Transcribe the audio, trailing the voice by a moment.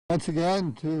Once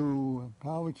again to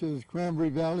Harwich's Cranberry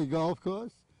Valley Golf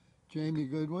Course. Jamie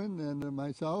Goodwin and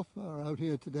myself are out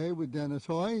here today with Dennis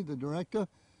Hoye, the director,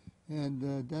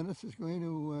 and Dennis is going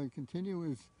to continue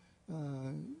his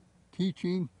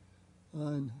teaching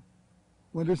on,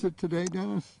 what is it today,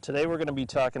 Dennis? Today we're going to be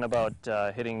talking about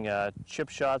hitting chip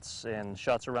shots and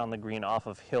shots around the green off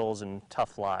of hills and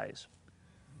tough lies.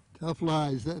 Tough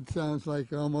lies, that sounds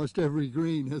like almost every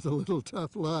green has a little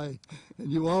tough lie,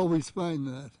 and you always find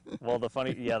that. Well, the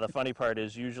funny part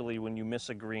is usually when you miss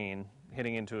a green,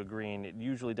 hitting into a green, it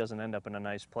usually doesn't end up in a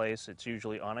nice place. It's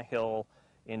usually on a hill,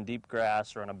 in deep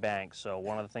grass, or on a bank. So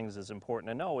one of the things that's important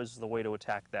to know is the way to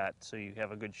attack that so you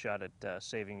have a good shot at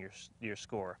saving your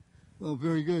score. Well,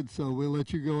 very good. So we'll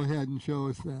let you go ahead and show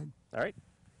us that. All right,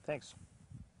 thanks.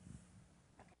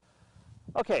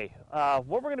 Okay, what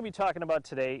we're going to be talking about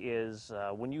today is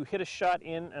when you hit a shot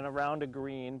in and around a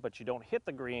green, but you don't hit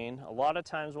the green, a lot of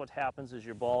times what happens is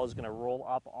your ball is going to roll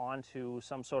up onto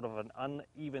some sort of an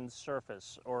uneven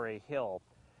surface or a hill.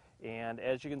 And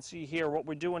as you can see here, what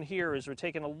we're doing here is we're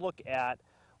taking a look at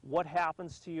what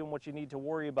happens to you and what you need to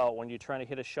worry about when you're trying to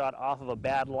hit a shot off of a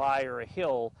bad lie or a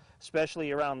hill,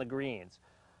 especially around the greens.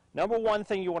 Number one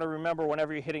thing you want to remember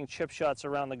whenever you're hitting chip shots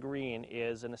around the green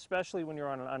is, and especially when you're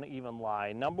on an uneven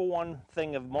lie, number one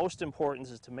thing of most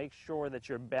importance is to make sure that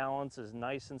your balance is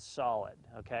nice and solid,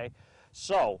 okay?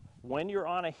 So, when you're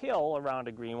on a hill around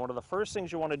a green, one of the first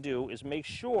things you want to do is make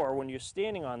sure when you're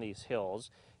standing on these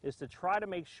hills is to try to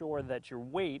make sure that your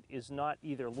weight is not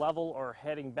either level or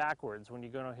heading backwards when you're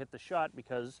going to hit the shot,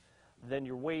 because then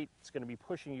your weight is going to be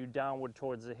pushing you downward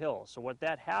towards the hill. So what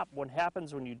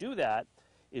happens when you do that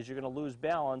is you're going to lose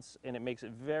balance, and it makes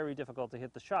it very difficult to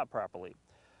hit the shot properly.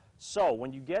 So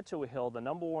when you get to a hill, the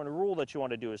number one rule that you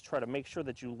want to do is try to make sure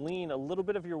that you lean a little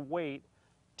bit of your weight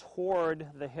toward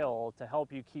the hill to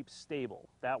help you keep stable.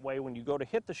 That way when you go to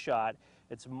hit the shot,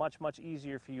 it's much, much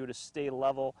easier for you to stay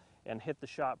level and hit the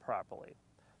shot properly.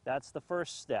 That's the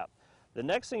first step. The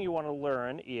next thing you want to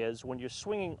learn is when you're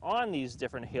swinging on these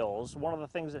different hills, one of the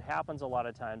things that happens a lot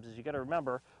of times is you got to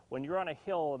remember when you're on a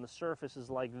hill and the surface is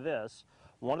like this,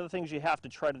 one of the things you have to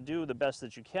try to do the best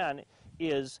that you can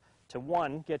is to,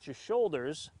 one, get your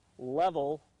shoulders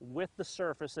level with the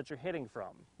surface that you're hitting from.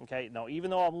 Okay, now even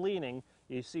though I'm leaning,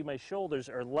 you see my shoulders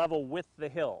are level with the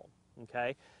hill.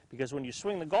 Okay, because when you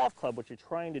swing the golf club, what you're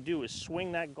trying to do is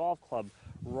swing that golf club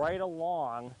right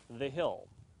along the hill.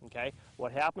 Okay,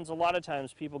 what happens a lot of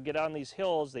times, people get on these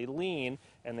hills, they lean,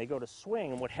 and they go to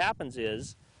swing, and what happens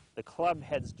is the club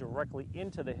heads directly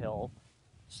into the hill,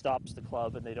 stops the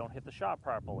club, and they don't hit the shot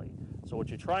properly. So what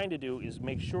you're trying to do is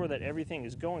make sure that everything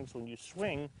is going, so when you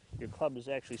swing, your club is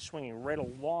actually swinging right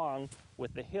along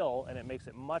with the hill, and it makes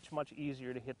it much, much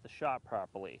easier to hit the shot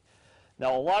properly.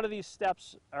 Now, a lot of these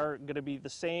steps are going to be the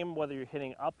same whether you're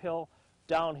hitting uphill,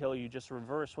 downhill. You just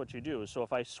reverse what you do. So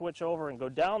if I switch over and go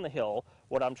down the hill,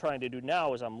 what I'm trying to do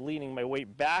now is I'm leaning my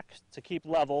weight back to keep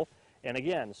level, and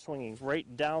again, swinging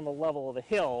right down the level of the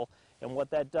hill, and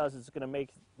what that does is it's going to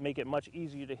make it much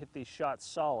easier to hit these shots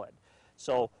solid.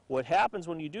 So what happens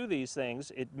when you do these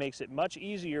things, it makes it much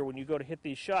easier when you go to hit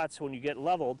these shots, when you get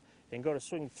leveled and go to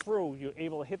swing through, you're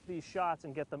able to hit these shots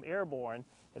and get them airborne,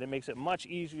 and it makes it much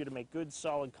easier to make good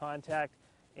solid contact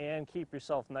and keep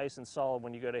yourself nice and solid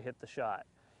when you go to hit the shot.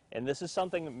 And this is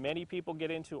something that many people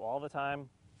get into all the time,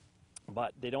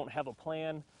 but they don't have a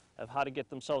plan of how to get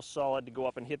themselves solid to go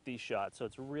up and hit these shots. So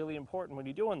it's really important when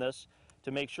you're doing this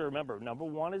to make sure, remember, number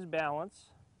one is balance.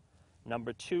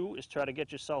 Number two is try to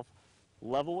get yourself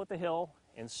level with the hill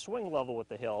and swing level with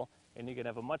the hill, and you can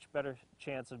have a much better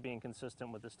chance of being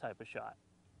consistent with this type of shot.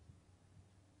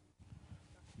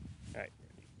 All right.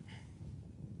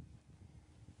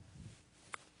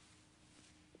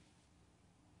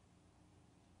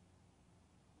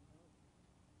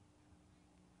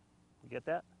 You get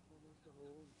that?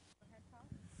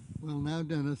 Well, now,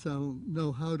 Dennis, I'll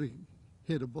know how to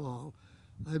hit a ball.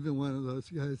 I've been one of those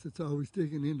guys that's always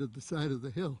digging into the side of the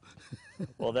hill.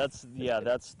 Well, that's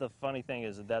the funny thing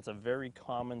is that's a very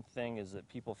common thing is that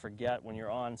people forget when you're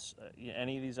on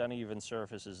any of these uneven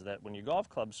surfaces that when your golf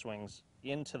club swings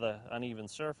into the uneven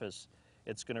surface,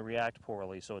 it's going to react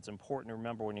poorly. So it's important to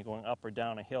remember when you're going up or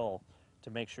down a hill to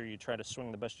make sure you try to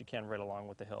swing the best you can right along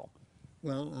with the hill.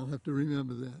 Well, I'll have to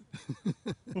remember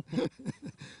that.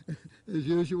 As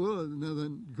usual, another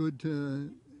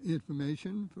good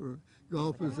information for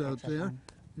golfers out there,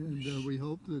 and we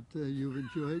hope that you've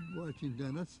enjoyed watching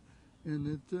Dennis, and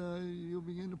that you'll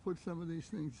begin to put some of these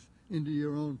things into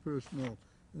your own personal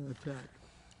attack.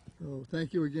 So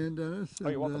thank you again, Dennis, Oh,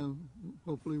 you're welcome.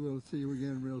 Hopefully we'll see you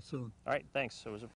again real soon. All right, thanks. It was a